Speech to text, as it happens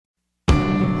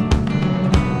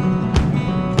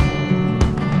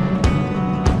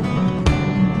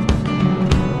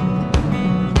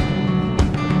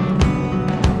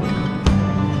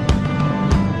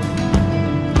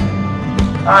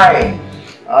Hi,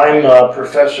 I'm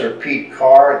Professor Pete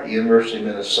Carr at the University of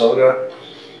Minnesota.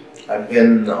 I've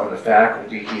been on the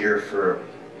faculty here for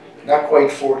not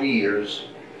quite 40 years,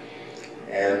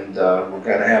 and we're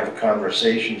going to have a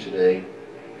conversation today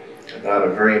about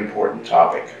a very important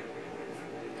topic.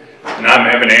 And I'm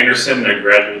Evan Anderson, a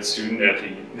graduate student at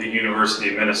the University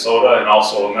of Minnesota and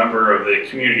also a member of the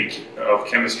Community of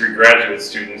Chemistry graduate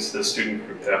students, the student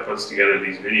group that puts together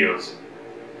these videos.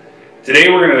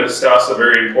 Today we're going to discuss a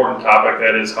very important topic,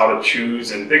 that is how to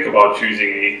choose and think about choosing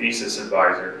a thesis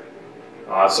advisor.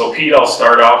 So Pete, I'll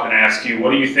start off and ask you,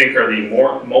 what do you think are the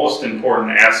most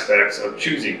important aspects of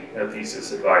choosing a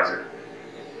thesis advisor?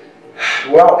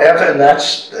 Well, Evan,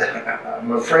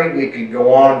 I'm afraid we could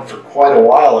go on for quite a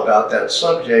while about that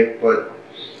subject, but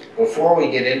before we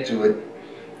get into it,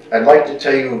 I'd like to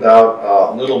tell you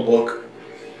about a little book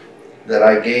that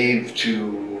I gave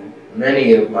to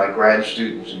many of my grad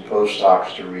students and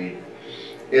postdocs to read.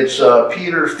 It's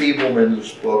Peter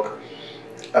Buhlmann's book,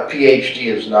 A PhD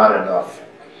is Not Enough.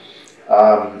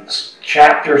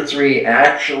 Chapter 3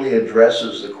 actually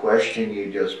addresses the question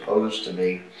you just posed to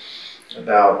me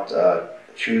about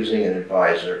choosing an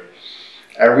advisor.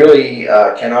 I really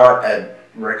cannot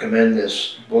recommend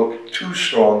this book too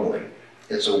strongly.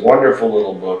 It's a wonderful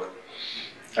little book.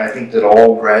 I think that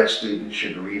all grad students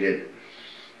should read it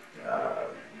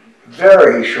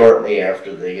very shortly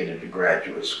after they get into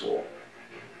graduate school.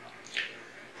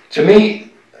 To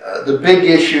me, the big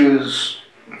issues,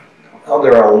 well,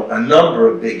 there are a number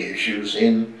of big issues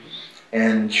in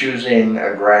choosing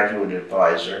a graduate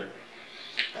advisor.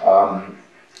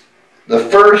 The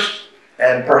first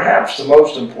and perhaps the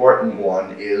most important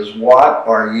one is, what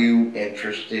are you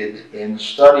interested in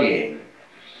studying?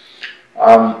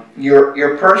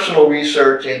 Your personal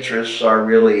research interests are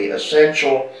really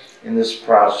essential in this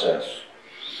process.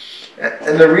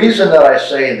 And the reason that I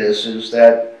say this is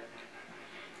that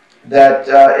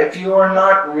if you are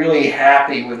not really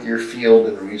happy with your field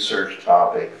and research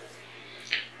topic,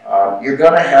 you're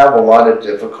going to have a lot of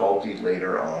difficulty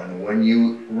later on when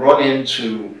you run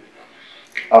into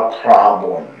a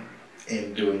problem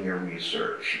in doing your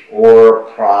research, or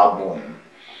a problem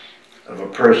of a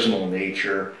personal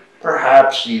nature,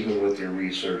 perhaps even with your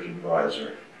research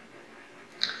advisor.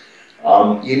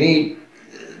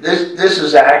 This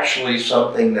is actually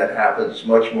something that happens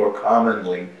much more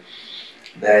commonly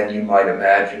than you might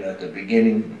imagine at the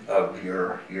beginning of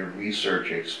your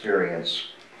research experience.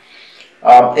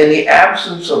 In the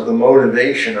absence of the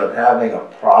motivation of having a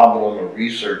problem, a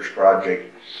research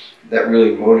project that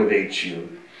really motivates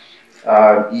you,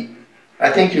 I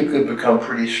think you could become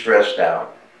pretty stressed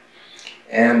out.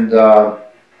 And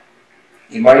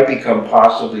you might become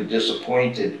possibly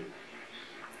disappointed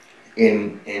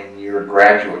in your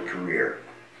graduate career.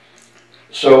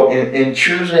 So in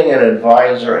choosing an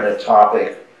advisor and a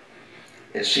topic,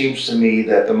 it seems to me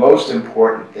that the most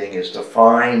important thing is to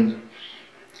find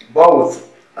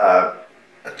both a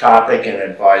topic and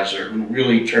advisor who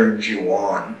really turns you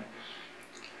on.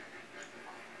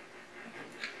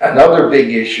 Another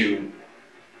big issue,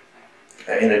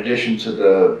 in addition to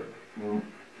the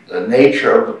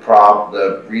nature of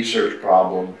the research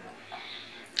problem,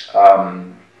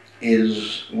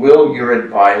 is, will your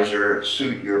advisor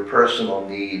suit your personal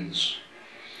needs?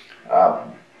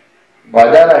 By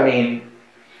that I mean,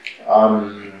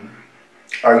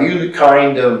 are you the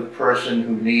kind of person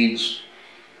who needs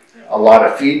a lot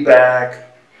of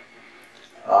feedback,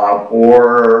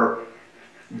 or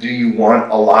do you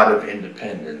want a lot of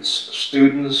independence?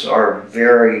 Students are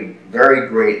very, very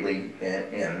greatly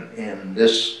in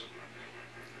this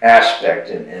aspect,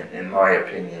 in my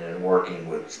opinion, in working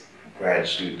with grad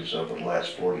students over the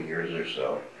last 40 years or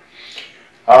so.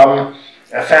 A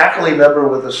faculty member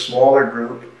with a smaller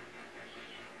group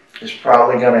is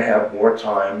probably going to have more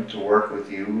time to work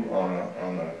with you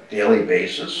on a daily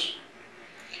basis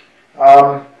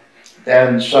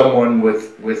than someone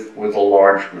with a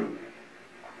large group.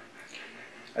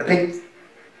 I think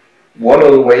one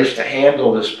of the ways to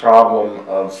handle this problem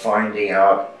of finding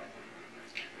out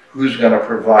who's going to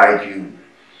provide you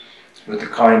with the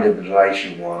kind of advice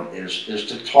you want is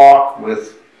to talk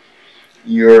with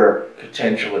your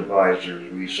potential advisor's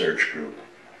research group.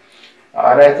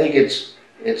 And I think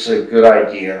it's a good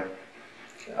idea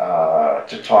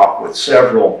to talk with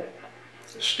several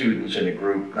students in a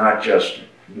group, not just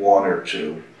one or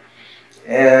two,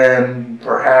 and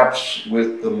perhaps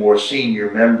with the more senior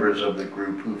members of the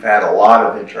group who've had a lot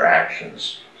of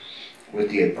interactions with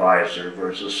the advisor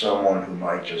versus someone who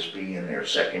might just be in their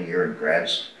second year in grad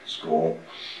school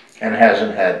and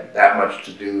hasn't had that much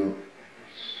to do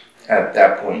at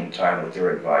that point in time with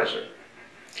their advisor.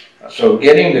 So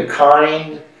getting the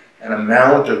kind and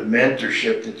amount of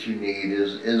mentorship that you need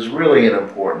is really an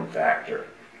important factor.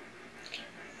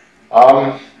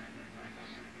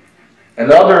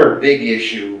 Another big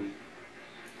issue,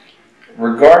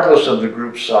 regardless of the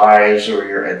group size or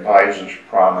your advisor's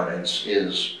prominence,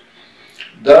 is,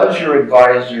 does your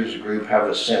advisor's group have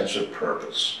a sense of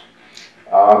purpose?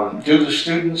 Do the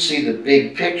students see the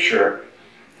big picture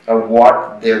of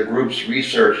what their group's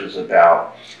research is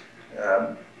about?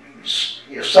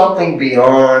 Something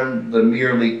beyond the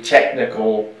merely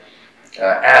technical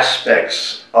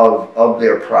aspects of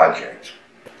their project.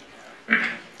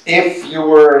 If you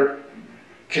were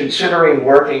considering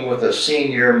working with a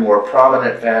senior, more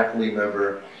prominent faculty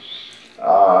member,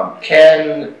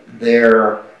 can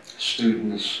their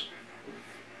students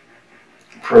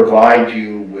provide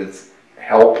you with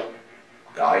help,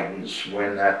 guidance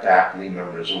when that faculty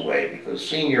member is away? Because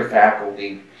senior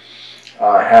faculty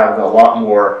have a lot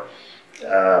more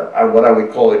what I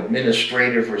would call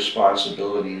administrative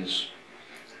responsibilities.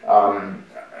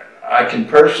 I can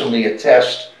personally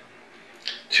attest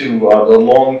to the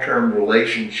long-term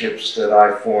relationships that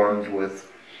I formed with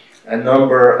a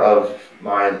number of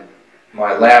my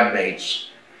lab mates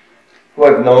who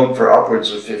I've known for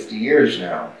upwards of 50 years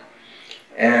now.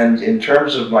 And in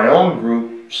terms of my own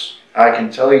groups, I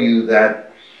can tell you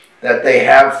that they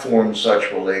have formed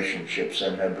such relationships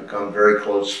and have become very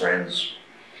close friends.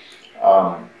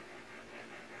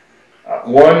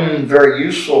 One very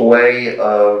useful way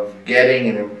of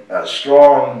getting a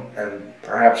strong and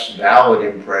perhaps valid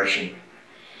impression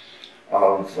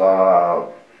of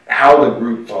how the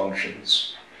group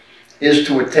functions is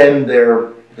to attend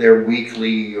their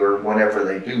weekly, or whenever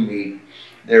they do meet,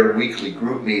 their weekly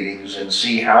group meetings, and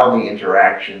see how the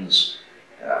interactions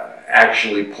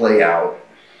actually play out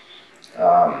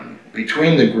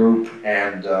between the group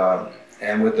and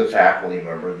with the faculty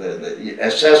member.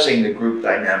 Assessing the group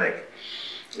dynamic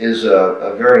is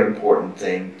a very important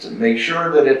thing to make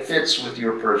sure that it fits with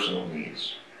your personal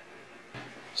needs.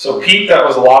 So Pete, that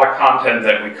was a lot of content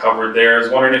that we covered there. I was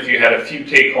wondering if you had a few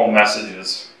take-home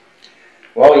messages.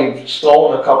 Well, you've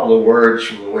stolen a couple of words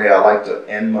from the way I like to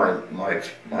end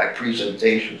my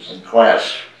presentations in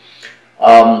class.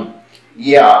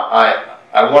 Yeah,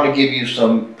 I want to give you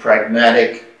some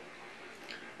pragmatic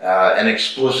and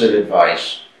explicit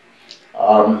advice.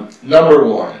 Number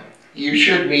one, you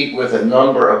should meet with a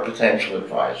number of potential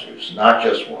advisors, not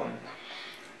just one,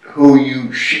 who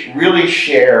you really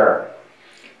share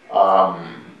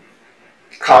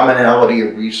commonality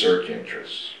of research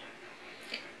interests.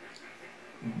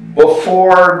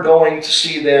 Before going to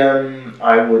see them,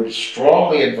 I would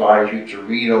strongly advise you to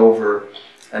read over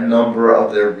a number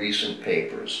of their recent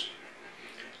papers.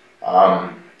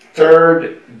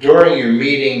 Third, during your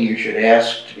meeting, you should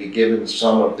ask to be given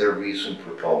some of their recent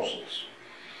proposals.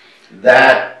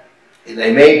 That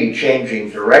they may be changing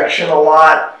direction a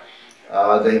lot.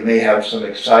 They may have some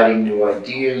exciting new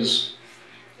ideas.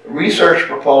 Research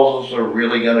proposals are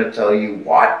really going to tell you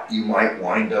what you might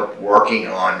wind up working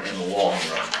on in the long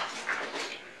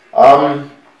run.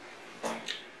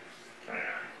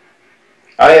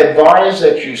 I advise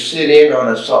that you sit in on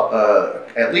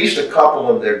at least a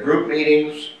couple of their group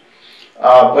meetings,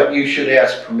 but you should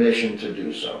ask permission to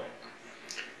do so.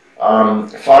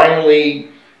 Finally,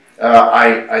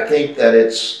 I think that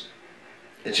it's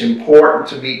important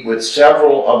to meet with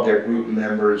several of their group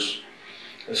members,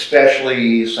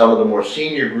 especially some of the more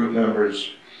senior group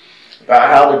members, about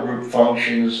how the group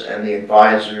functions and the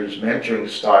advisor's mentoring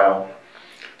style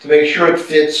to make sure it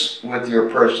fits with your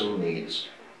personal needs.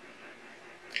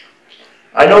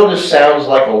 I know this sounds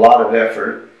like a lot of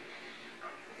effort.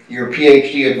 Your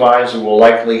PhD advisor will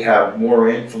likely have more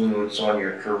influence on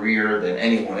your career than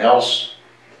anyone else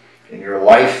in your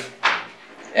life,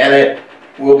 and it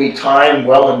will be time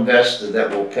well invested that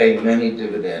will pay many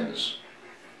dividends.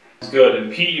 Good. And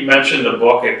Pete, you mentioned the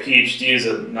book at PhD is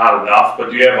not enough,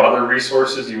 but do you have other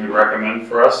resources you would recommend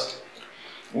for us?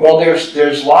 Well,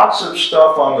 there's lots of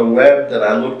stuff on the web that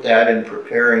I looked at in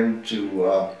preparing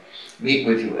to meet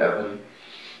with you, Evan.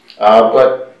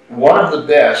 But one of the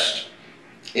best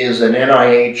is an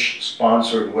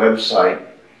NIH-sponsored website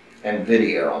and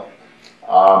video.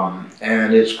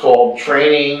 And it's called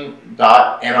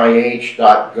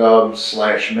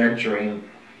training.nih.gov/mentoring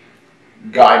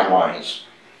guidelines.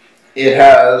 It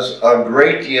has a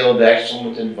great deal of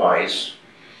excellent advice.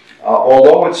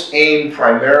 Although it's aimed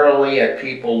primarily at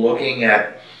people looking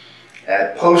at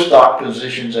postdoc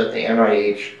positions at the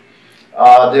NIH,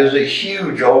 there's a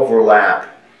huge overlap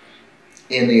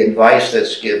in the advice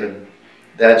that's given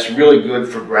that's really good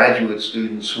for graduate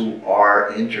students who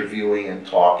are interviewing and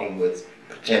talking with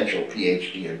potential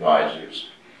PhD advisors.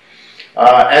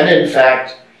 And in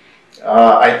fact,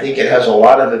 I think it has a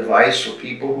lot of advice for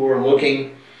people who are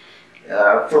looking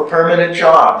for permanent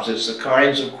jobs. It's the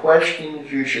kinds of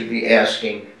questions you should be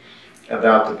asking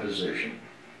about the position.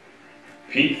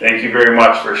 Pete, thank you very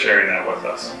much for sharing that with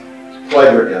us.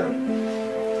 Pleasure, Devin.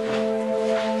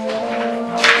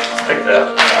 Like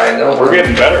that. I know. We're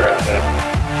getting better at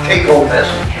that. Take-home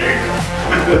message. There you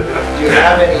go. Do you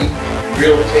have any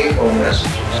real take-home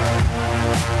messages?